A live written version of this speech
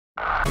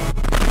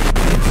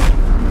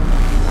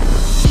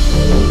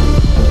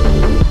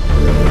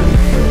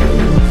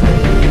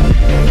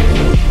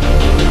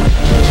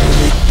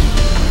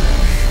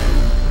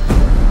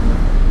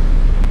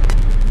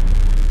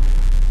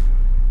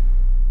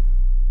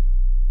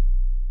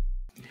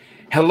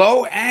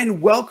Hello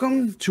and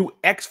welcome to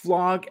X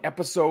Vlog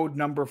episode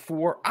number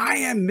 4. I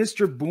am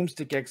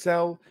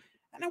MrBooMStickXL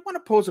and I want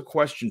to pose a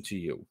question to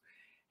you.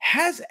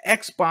 Has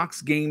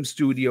Xbox Game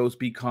Studios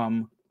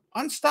become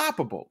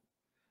unstoppable?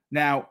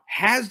 Now,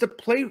 has the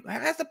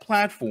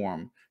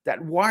platform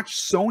that watched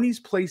Sony's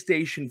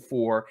PlayStation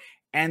 4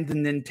 and the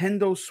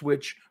Nintendo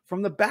Switch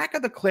from the back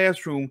of the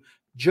classroom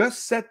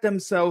just set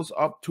themselves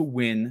up to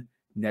win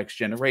next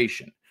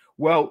generation?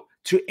 Well,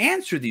 to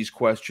answer these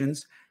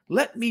questions,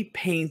 let me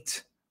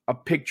paint a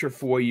picture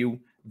for you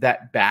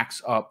that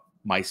backs up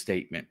my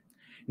statement.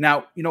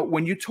 Now,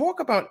 when you talk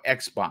about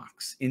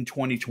Xbox in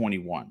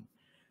 2021,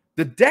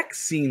 the deck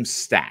seems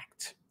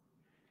stacked.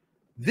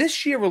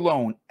 This year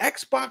alone,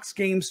 Xbox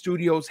Game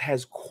Studios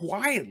has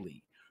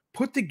quietly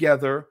put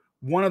together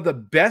one of the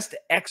best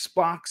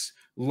Xbox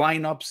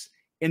lineups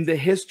in the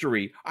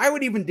history. I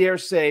would even dare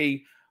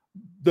say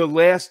the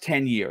last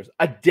 10 years,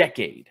 a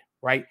decade,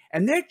 right?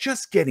 And they're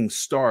just getting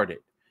started.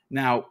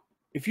 Now,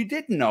 if you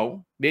didn't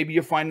know, maybe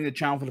you're finding the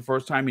channel for the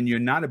first time and you're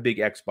not a big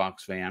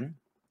Xbox fan,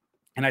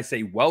 and I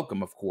say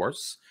welcome, of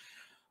course.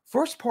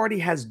 First Party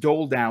has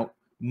doled out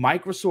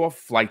Microsoft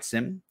Flight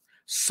Sim,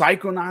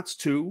 Psychonauts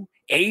 2,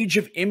 Age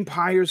of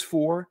Empires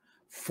 4,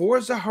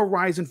 Forza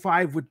Horizon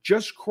 5, which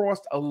just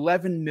crossed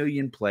 11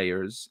 million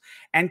players,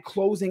 and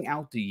closing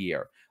out the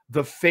year,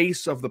 the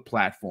face of the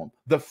platform,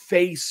 the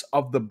face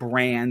of the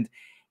brand,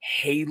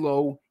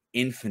 Halo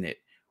Infinite.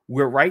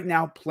 We're right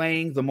now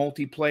playing the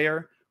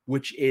multiplayer,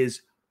 which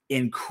is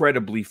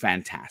incredibly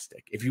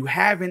fantastic. If you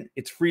haven't,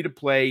 it's free to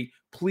play.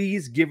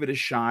 Please give it a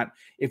shot.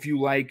 If you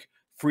like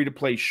free to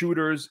play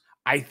shooters,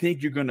 I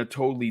think you're going to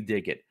totally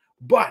dig it.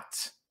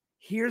 But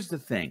here's the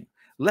thing.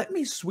 Let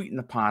me sweeten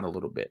the pot a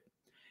little bit.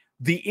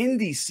 The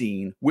indie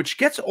scene, which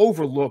gets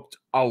overlooked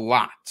a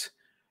lot,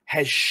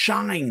 has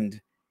shined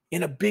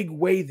in a big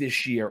way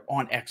this year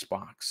on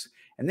Xbox.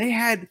 And they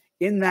had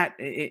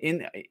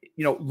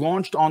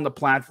launched on the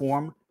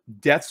platform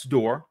Death's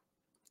Door,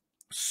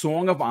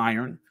 Song of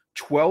Iron,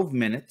 12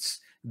 Minutes,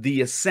 The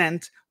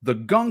Ascent, The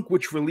Gunk,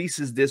 which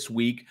releases this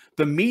week,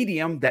 The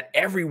Medium that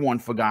everyone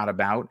forgot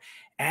about,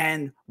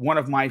 and one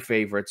of my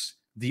favorites,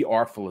 The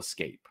Artful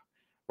Escape,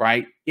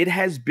 right? It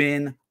has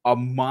been a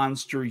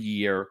monster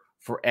year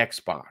for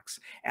Xbox.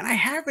 And I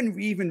haven't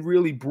even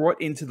really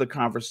brought into the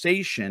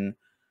conversation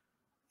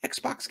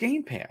Xbox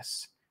Game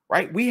Pass,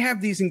 right? We have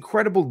these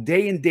incredible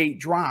day and date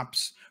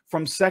drops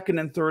from second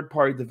and third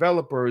party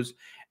developers.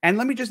 And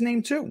let me just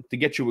name two to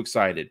get you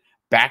excited.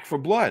 Back for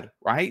Blood,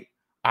 right?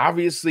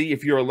 Obviously,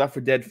 if you're a Left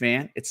 4 Dead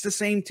fan, it's the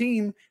same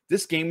team.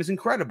 This game is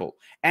incredible.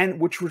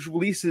 And which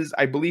releases,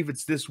 I believe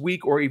it's this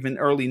week or even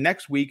early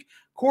next week,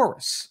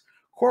 Chorus.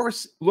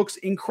 Chorus looks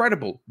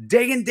incredible.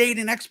 Day and date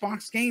in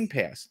Xbox Game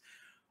Pass.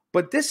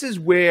 But this is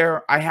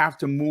where I have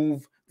to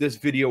move this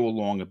video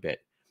along a bit.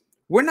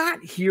 We're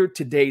not here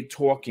today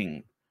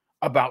talking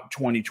about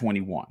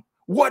 2021.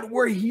 What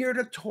we're here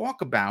to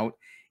talk about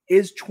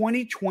is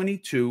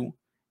 2022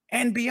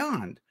 and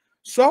beyond.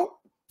 So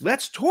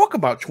let's talk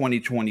about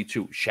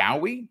 2022, shall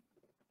we?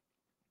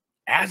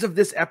 As of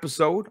this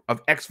episode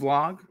of X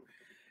Vlog,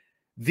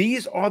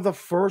 these are the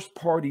first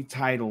party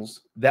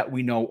titles that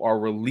we know are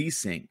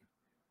releasing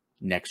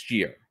next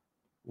year.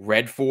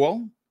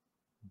 Redfall,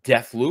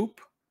 Deathloop,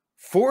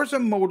 Forza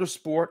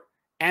Motorsport,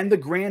 and the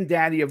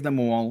granddaddy of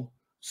them all,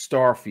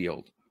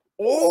 Starfield.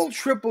 All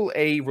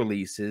AAA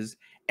releases,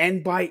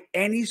 and by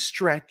any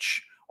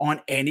stretch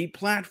on any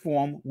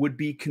platform would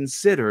be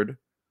considered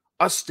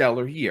a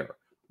stellar year.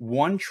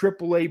 One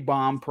AAA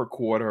bomb per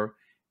quarter.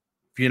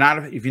 If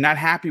you're not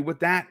happy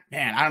with that,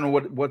 man, I don't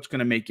know what's going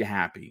to make you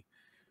happy.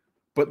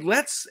 But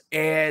let's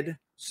add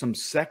some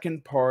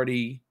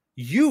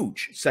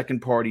huge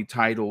second party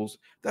titles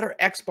that are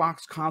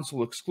Xbox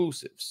console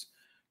exclusives.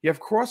 You have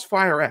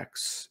Crossfire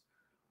X,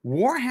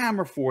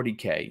 Warhammer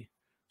 40K,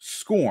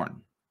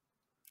 Scorn,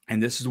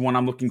 and this is one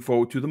I'm looking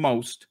forward to the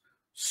most,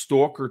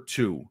 Stalker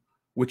 2,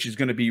 which is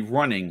going to be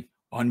running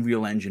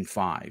Unreal Engine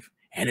 5,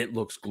 and it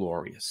looks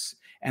glorious.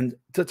 And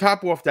to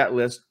top off that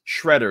list,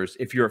 Shredders,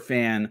 if you're a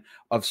fan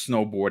of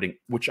snowboarding,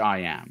 which I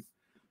am.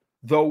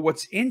 Though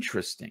what's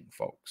interesting,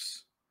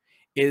 folks,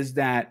 is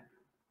that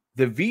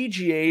the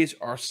VGAs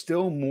are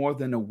still more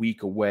than a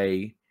week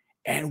away,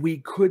 and we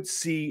could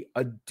see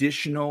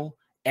additional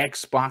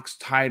Xbox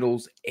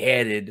titles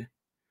added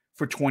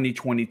for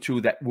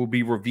 2022 that will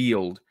be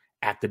revealed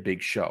at the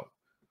big show.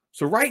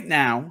 So right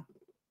now,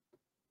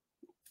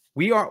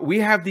 we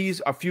have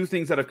a few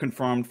things that are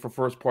confirmed for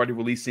first party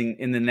releasing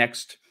in the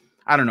next,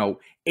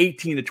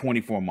 18 to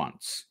 24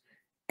 months.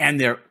 And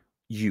they're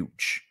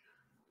huge.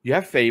 You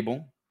have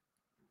Fable,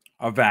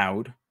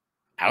 Avowed,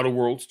 Outer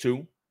Worlds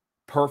 2,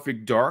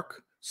 Perfect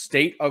Dark,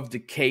 State of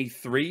Decay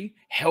 3,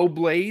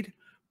 Hellblade,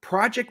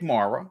 Project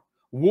Mara,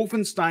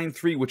 Wolfenstein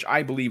 3, which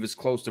I believe is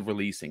close to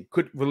releasing,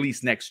 could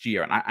release next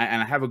year, and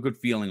I have a good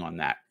feeling on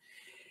that.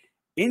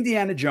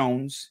 Indiana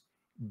Jones,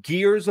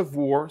 Gears of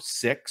War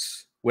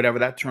 6, whatever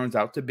that turns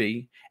out to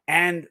be,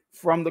 and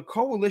from the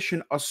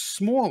Coalition, a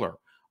smaller,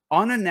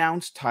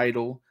 unannounced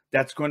title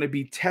that's going to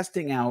be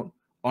testing out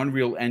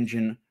Unreal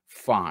Engine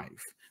 5.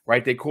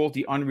 right? They call it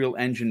the Unreal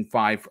Engine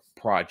 5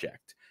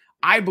 project.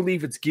 I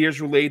believe it's Gears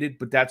related,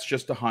 but that's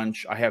just a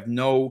hunch. I have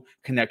no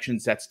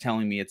connections that's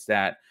telling me it's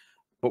that,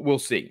 but we'll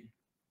see.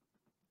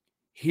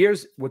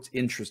 Here's what's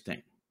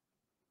interesting.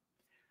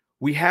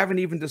 We haven't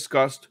even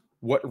discussed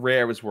what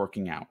Rare is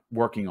working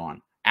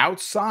on.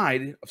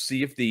 Outside of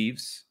Sea of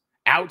Thieves,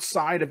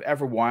 outside of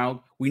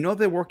Everwild, we know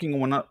they're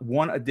working on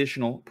one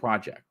additional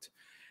project.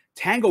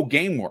 Tango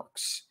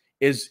Gameworks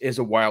is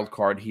a wild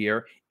card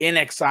here. In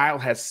Exile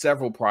has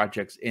several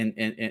projects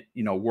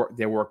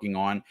they're working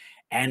on,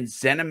 and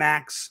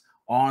ZeniMax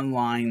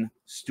Online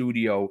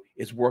Studio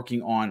is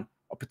working on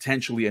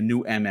potentially a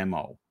new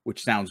MMO,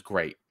 which sounds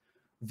great.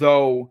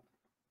 Though,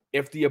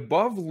 if the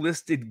above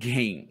listed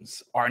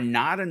games are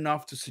not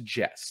enough to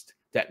suggest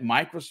that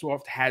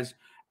Microsoft has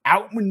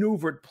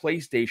outmaneuvered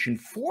PlayStation,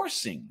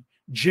 forcing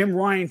Jim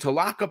Ryan to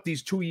lock up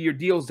these 2-year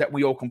deals that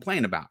we all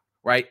complain about,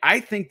 right? I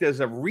think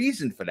there's a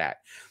reason for that.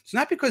 It's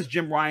not because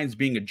Jim Ryan's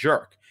being a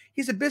jerk.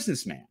 He's a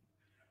businessman.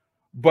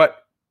 But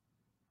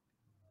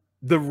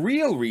the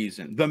real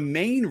reason, the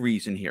main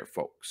reason here,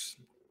 folks,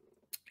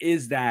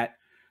 is that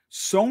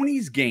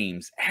Sony's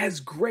games, as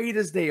great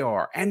as they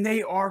are, and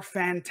they are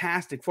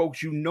fantastic,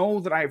 folks, you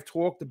know that I've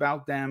talked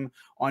about them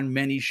on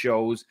many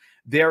shows.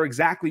 They're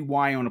exactly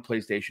why I own a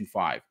PlayStation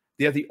 5.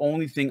 They're the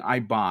only thing I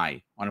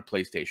buy on a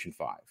PlayStation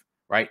 5,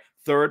 right?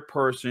 Third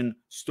person,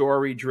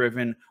 story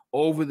driven,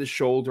 over the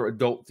shoulder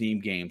adult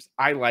themed games.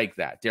 I like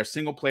that. They're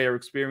single player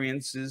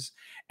experiences,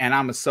 and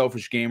I'm a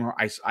selfish gamer.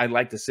 I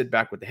like to sit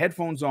back with the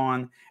headphones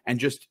on and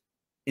just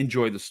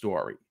enjoy the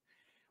story.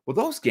 Well,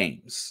 those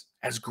games,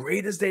 as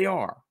great as they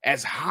are,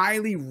 as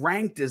highly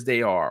ranked as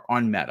they are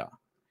on Meta,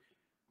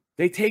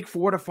 they take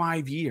 4 to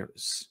 5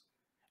 years.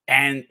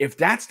 And if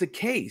that's the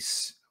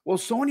case, well,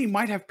 Sony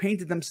might have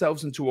painted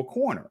themselves into a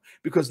corner,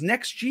 because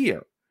next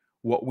year,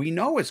 what we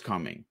know is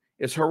coming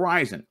is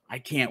Horizon. I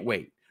can't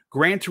wait.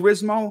 Gran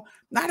Turismo,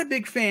 not a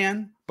big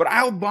fan, but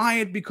I'll buy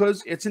it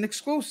because it's an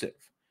exclusive.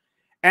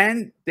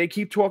 And they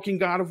keep talking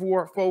God of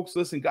War. Folks,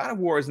 listen, God of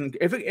War isn't...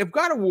 If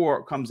God of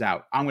War comes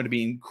out, I'm going to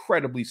be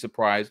incredibly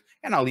surprised,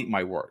 and I'll eat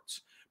my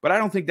words. But I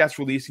don't think that's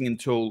releasing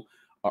until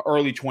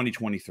early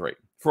 2023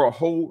 for a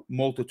whole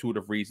multitude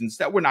of reasons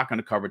that we're not going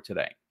to cover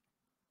today.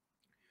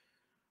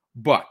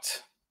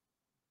 But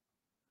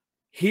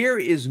here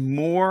is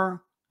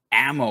more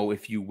ammo,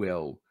 if you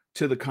will,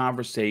 to the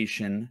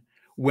conversation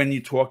when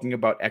you're talking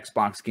about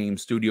Xbox Game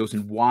Studios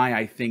and why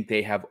I think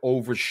they have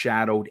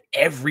overshadowed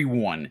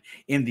everyone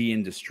in the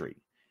industry.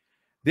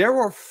 There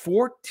are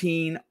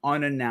 14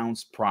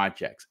 unannounced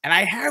projects, and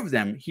I have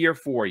them here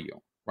for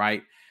you,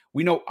 right?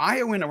 We know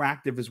IO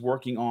Interactive is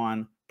working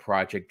on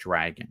Project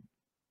Dragon.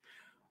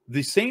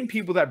 The same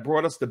people that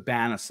brought us the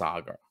Banner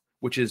Saga,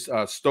 which is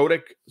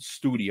Stoic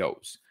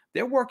Studios,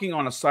 they're working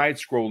on a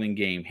side-scrolling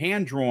game,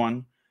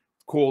 hand-drawn,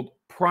 called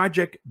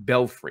Project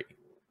Belfry,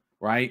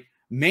 right?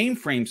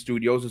 Mainframe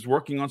Studios is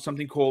working on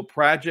something called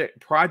Project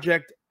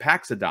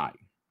Paxidai.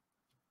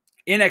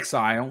 In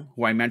Exile,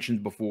 who I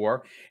mentioned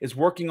before, is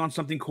working on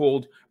something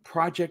called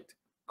Project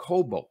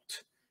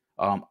Cobalt.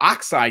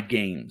 Oxide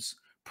Games,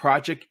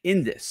 Project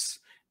Indus.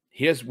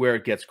 Here's where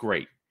it gets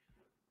great.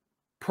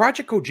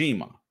 Project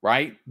Kojima,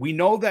 right? We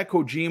know that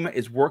Kojima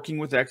is working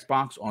with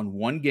Xbox on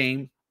one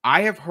game.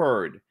 I have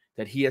heard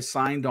that he has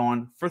signed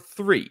on for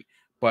 3,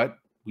 but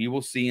we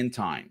will see in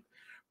time.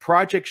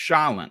 Project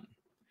Shaolin.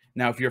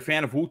 Now, if you're a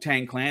fan of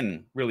Wu-Tang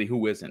Clan, really,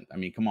 who isn't? I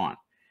mean, come on.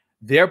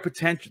 Their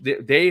potential,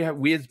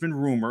 it's been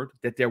rumored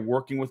that they're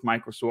working with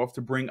Microsoft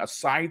to bring a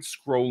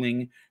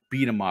side-scrolling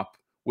beat 'em up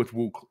with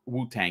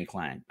Wu-Tang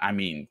Clan. I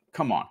mean,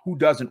 come on, who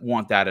doesn't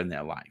want that in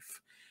their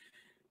life?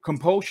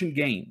 Compulsion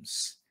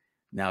Games.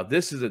 Now,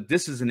 this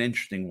is an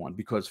interesting one,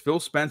 because Phil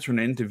Spencer in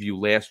an interview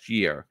last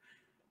year,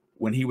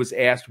 when he was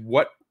asked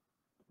what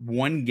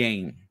one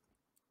game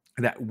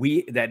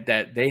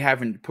that they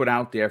haven't put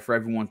out there for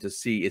everyone to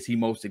see is he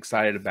most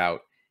excited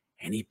about,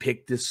 and he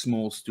picked this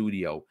small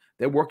studio.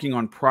 They're working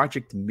on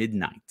Project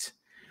Midnight.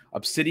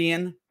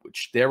 Obsidian,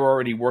 which they're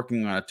already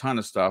working on a ton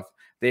of stuff,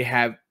 they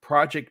have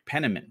Project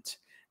Pentiment.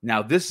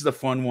 Now, this is a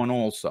fun one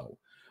also.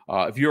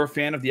 If you're a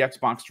fan of the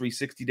Xbox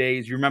 360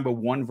 days, you remember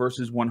 1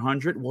 versus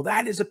 100? Well,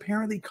 that is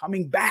apparently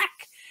coming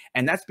back,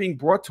 and that's being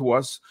brought to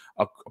us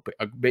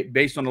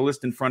based on the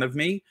list in front of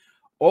me.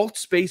 Alt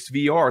Space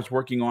VR is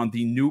working on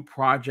the new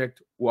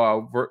Project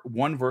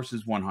 1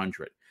 versus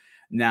 100.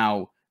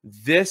 Now,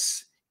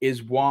 this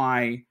is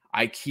why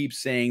I keep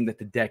saying that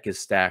the deck is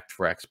stacked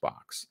for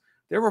Xbox.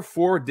 There are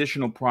 4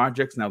 additional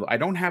projects. Now, I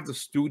don't have the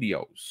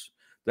studios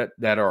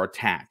that are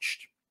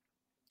attached,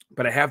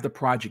 but I have the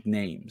project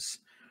names.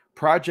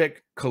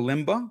 Project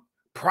Kalimba,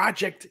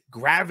 Project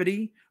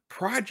Gravity,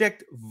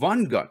 Project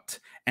Vungut,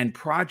 and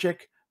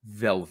Project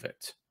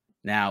Velvet.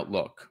 Now,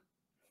 look,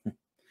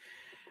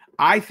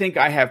 I think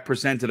I have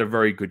presented a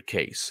very good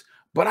case,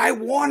 but I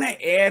want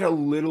to add a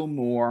little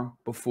more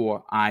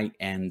before I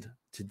end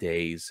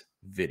today's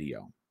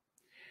video.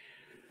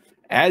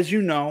 As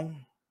you know,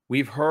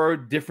 we've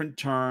heard different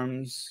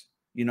terms,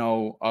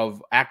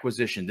 of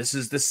acquisition. This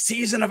is the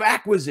season of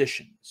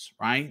acquisitions,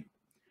 right?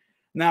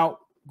 Now,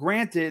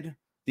 granted,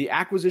 the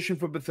acquisition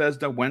for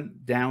Bethesda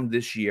went down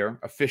this year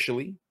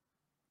officially.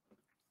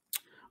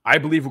 I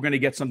believe we're going to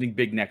get something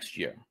big next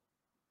year.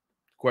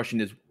 The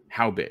question is,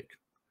 how big?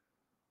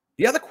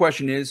 The other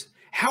question is,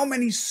 how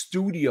many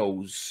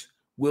studios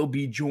will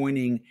be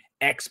joining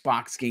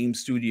Xbox Game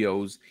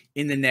Studios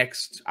in the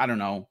next, I don't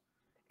know,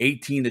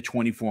 18 to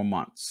 24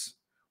 months?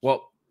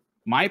 Well,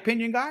 my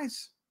opinion,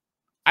 guys,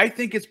 I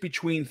think it's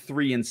between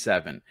 3 and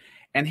 7.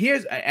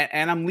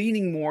 And I'm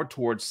leaning more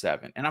towards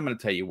 7. And I'm going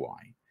to tell you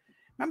why.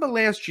 Remember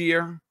last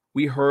year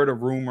we heard a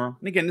rumor,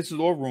 and again, this is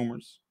all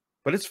rumors,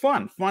 but it's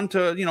fun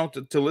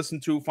to, to listen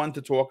to, fun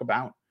to talk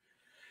about,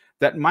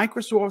 that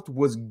Microsoft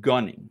was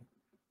gunning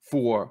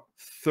for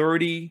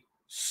 30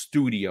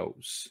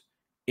 studios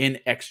in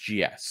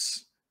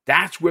XGS.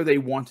 That's where they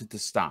wanted to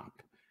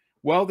stop.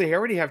 Well, they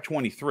already have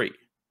 23.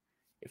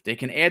 If they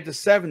can add the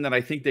 7 that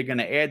I think they're going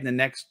to add in the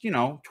next,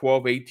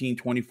 12, 18,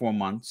 24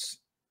 months,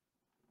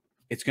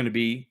 it's going to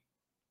be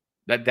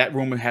that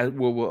rumor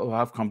will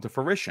have come to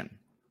fruition.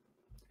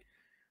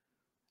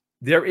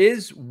 There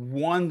is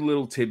one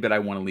little tidbit I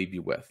want to leave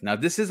you with. Now,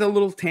 this is a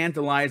little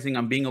tantalizing.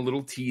 I'm being a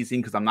little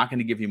teasing because I'm not going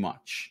to give you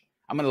much.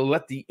 I'm going to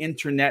let the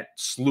internet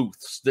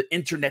sleuths, the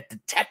internet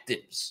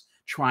detectives,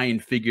 try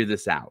and figure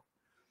this out.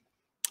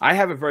 I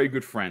have a very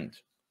good friend,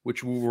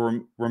 which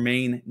will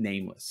remain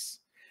nameless.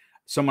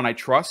 Someone I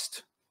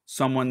trust,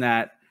 someone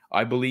that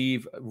I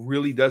believe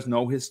really does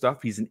know his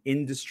stuff. He's an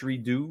industry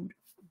dude,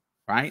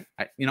 right?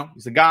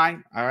 He's a guy.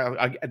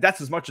 That's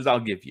as much as I'll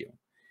give you.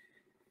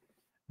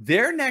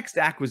 Their next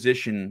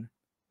acquisition,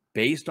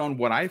 based on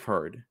what I've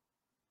heard,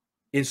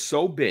 is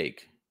so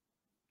big,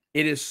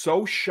 it is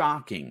so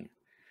shocking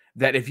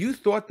that if you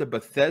thought the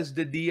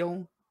Bethesda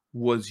deal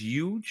was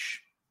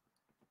huge,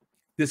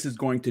 this is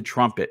going to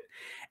trump it.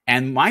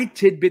 And my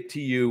tidbit to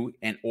you,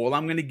 and all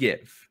I'm going to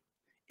give,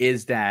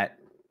 is that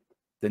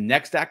the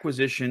next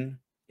acquisition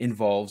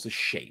involves a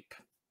shape.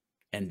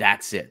 And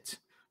that's it.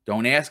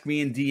 Don't ask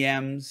me in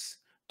DMs.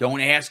 Don't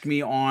ask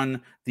me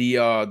on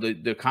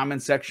the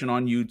comment section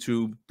on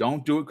YouTube.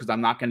 Don't do it because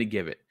I'm not going to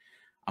give it.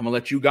 I'm going to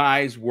let you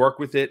guys work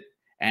with it.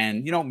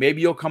 And,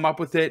 maybe you'll come up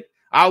with it.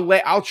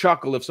 I'll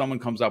chuckle if someone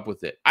comes up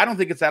with it. I don't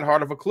think it's that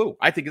hard of a clue.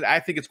 I think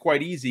it's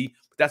quite easy,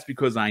 but that's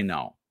because I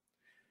know.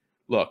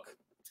 Look,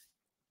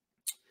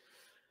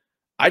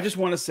 I just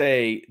want to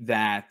say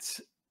that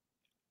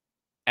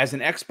as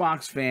an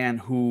Xbox fan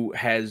who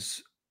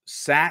has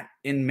sat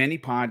in many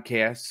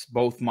podcasts,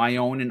 both my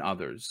own and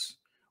others,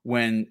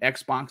 when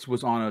Xbox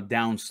was on a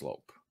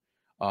downslope,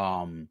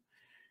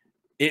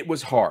 it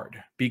was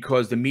hard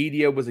because the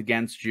media was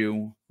against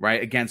you,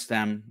 right? Against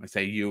them. I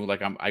say you,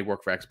 like I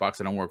work for Xbox.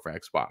 I don't work for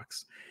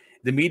Xbox.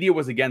 The media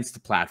was against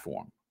the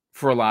platform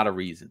for a lot of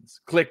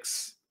reasons.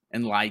 Clicks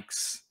and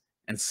likes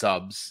and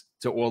subs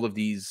to all of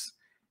these,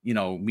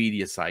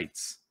 media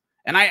sites.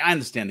 And I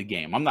understand the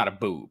game. I'm not a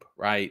boob,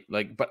 right?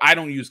 But I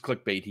don't use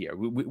clickbait here.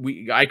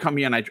 I come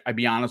here and I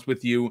be honest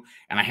with you,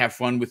 and I have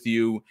fun with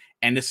you,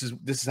 and this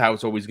is how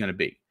it's always going to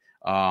be.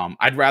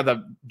 I'd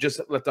rather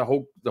just let the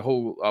whole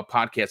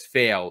podcast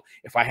fail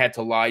if I had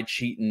to lie,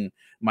 cheating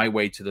my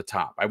way to the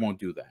top. I won't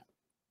do that.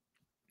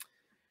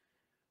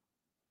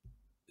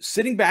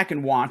 Sitting back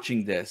and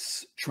watching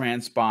this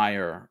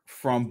transpire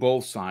from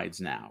both sides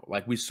now,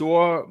 like we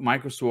saw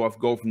Microsoft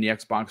go from the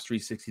Xbox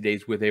 360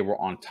 days where they were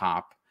on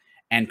top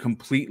and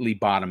completely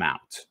bottom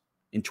out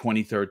in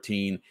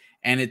 2013.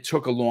 And it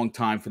took a long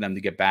time for them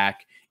to get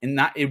back.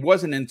 And it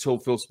wasn't until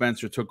Phil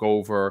Spencer took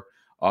over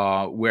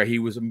where he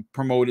was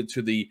promoted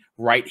to the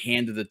right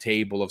hand of the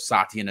table of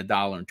Satya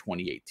Nadella in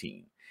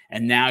 2018.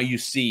 And now you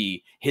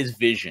see his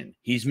vision.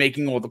 He's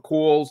making all the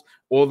calls,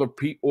 all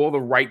the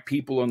right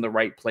people in the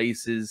right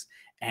places.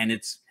 And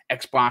it's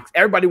Xbox.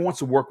 Everybody wants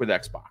to work with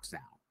Xbox now.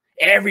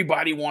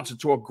 Everybody wants to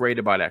talk great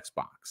about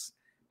Xbox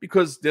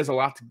because there's a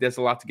lot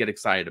to get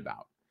excited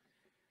about.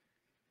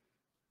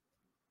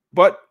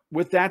 But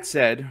with that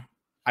said,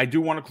 I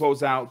do want to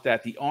close out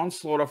that the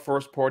onslaught of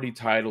first-party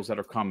titles that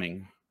are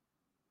coming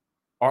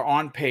are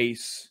on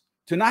pace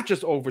to not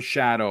just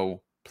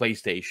overshadow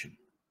PlayStation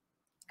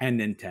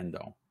and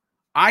Nintendo.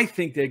 I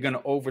think they're going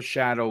to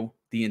overshadow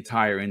the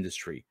entire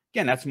industry.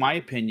 Again, that's my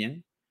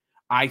opinion.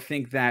 I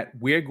think that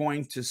we're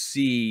going to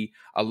see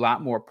a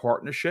lot more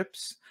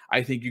partnerships.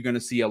 I think you're going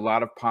to see a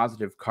lot of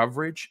positive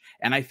coverage.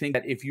 And I think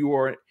that if you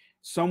are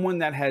someone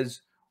that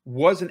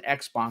was an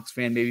Xbox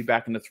fan maybe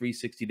back in the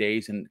 360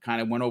 days and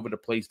kind of went over to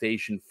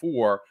PlayStation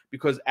 4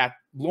 because at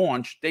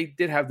launch they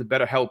did have the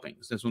better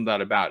helpings. There's no doubt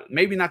about it.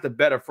 Maybe not the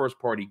better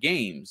first-party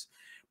games,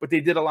 but they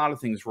did a lot of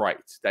things right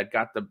that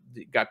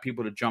got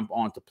people to jump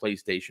onto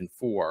PlayStation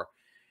 4.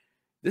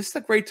 This is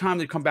a great time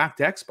to come back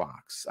to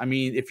Xbox. I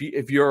mean, if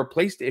you're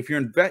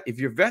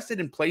vested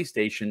in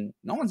PlayStation,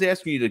 no one's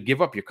asking you to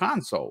give up your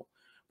console.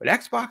 But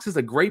Xbox is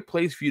a great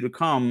place for you to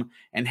come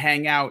and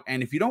hang out.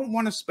 And if you don't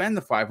want to spend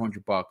the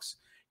 $500,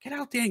 get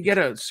out there and get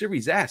a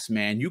Series S,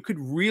 man. You could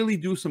really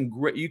do some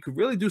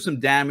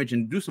damage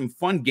and do some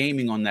fun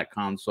gaming on that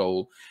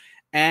console.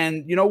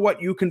 And you know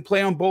what? You can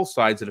play on both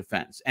sides of the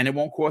fence, and it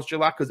won't cost you a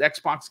lot because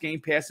Xbox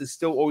Game Pass is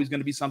still always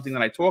going to be something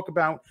that I talk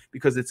about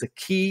because it's a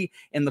key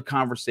in the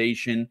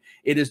conversation.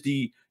 It is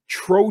the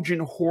Trojan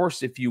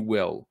horse, if you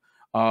will,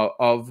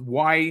 of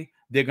why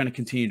they're going to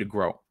continue to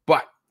grow.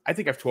 But I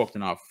think I've talked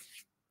enough.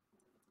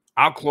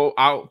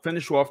 I'll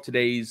finish off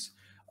today's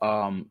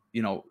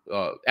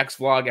X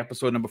Vlog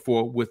episode number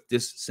 4 with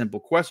this simple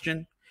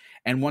question.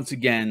 And once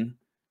again,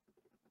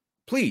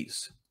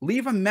 please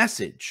leave a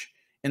message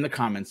in the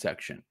comment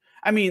section.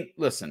 I mean,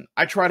 listen,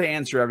 I try to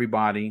answer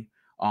everybody.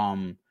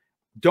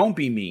 Don't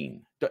be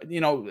mean.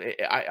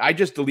 I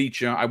just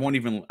delete you. I won't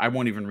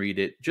even read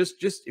it. Just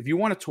if you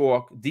want to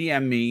talk,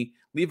 DM me,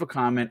 leave a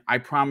comment. I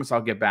promise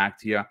I'll get back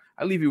to you.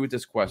 I leave you with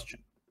this question.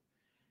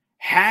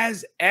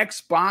 Has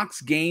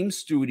Xbox Game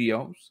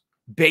Studios,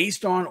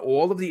 based on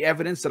all of the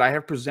evidence that I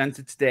have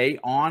presented today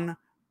on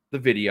the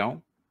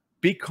video,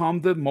 become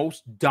the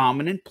most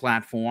dominant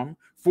platform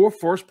for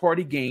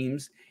first-party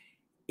games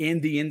in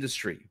the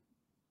industry?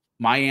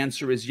 My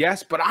answer is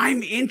yes, but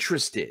I'm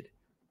interested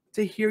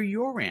to hear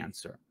your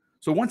answer.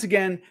 So once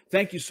again,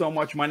 thank you so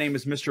much. My name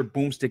is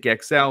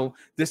MrBooMStickXL.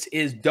 This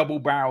is Double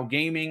Barrel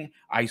Gaming.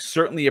 I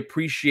certainly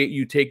appreciate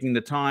you taking the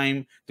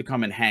time to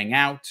come and hang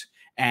out.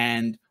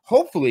 And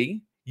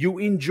hopefully you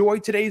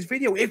enjoyed today's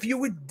video. If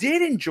you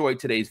did enjoy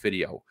today's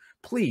video,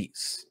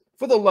 please,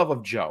 for the love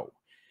of Joe,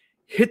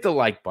 hit the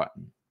like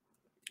button.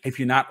 If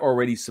you're not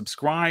already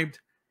subscribed,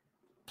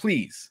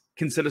 please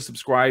consider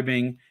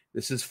subscribing.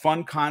 This is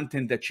fun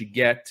content that you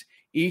get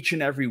each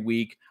and every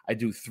week. I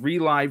do 3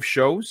 live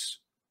shows,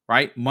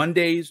 right?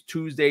 Mondays,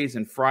 Tuesdays,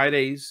 and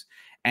Fridays.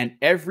 And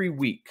every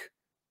week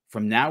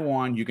from now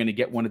on, you're going to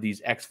get one of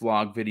these X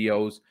Vlog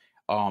videos.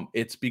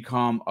 It's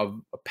become a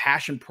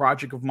passion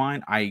project of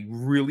mine. I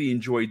really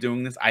enjoy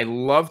doing this. I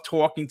love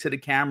talking to the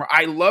camera.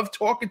 I love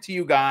talking to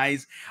you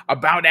guys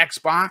about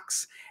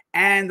Xbox.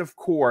 And of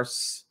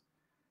course,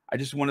 I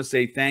just want to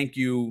say thank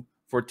you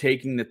for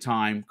taking the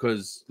time,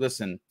 because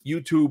listen,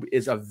 YouTube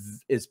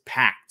is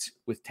packed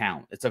with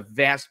talent. It's a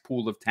vast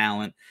pool of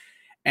talent.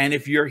 And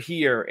if you're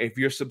here, if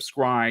you're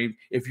subscribed,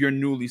 if you're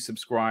newly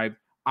subscribed,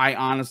 I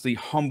honestly,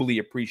 humbly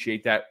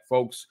appreciate that,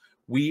 folks.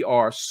 We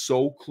are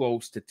so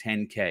close to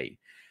 10K.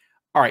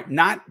 All right,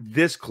 not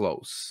this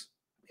close,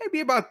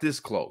 maybe about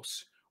this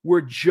close.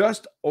 We're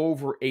just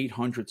over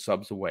 800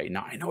 subs away.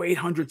 Now, I know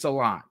 800's a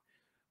lot,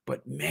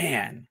 but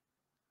man,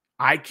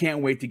 I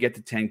can't wait to get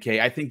to 10K.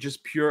 I think just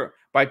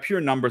by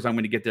pure numbers, I'm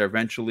going to get there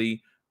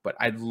eventually. But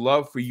I'd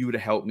love for you to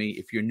help me.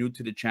 If you're new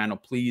to the channel,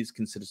 please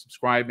consider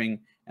subscribing.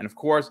 And of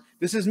course,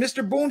 this is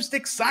Mr.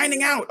 Boomstick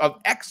signing out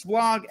of X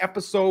Vlog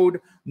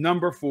episode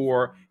number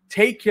 4.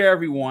 Take care,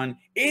 everyone.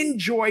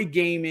 Enjoy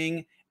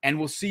gaming, and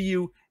we'll see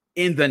you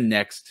in the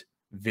next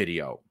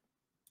video.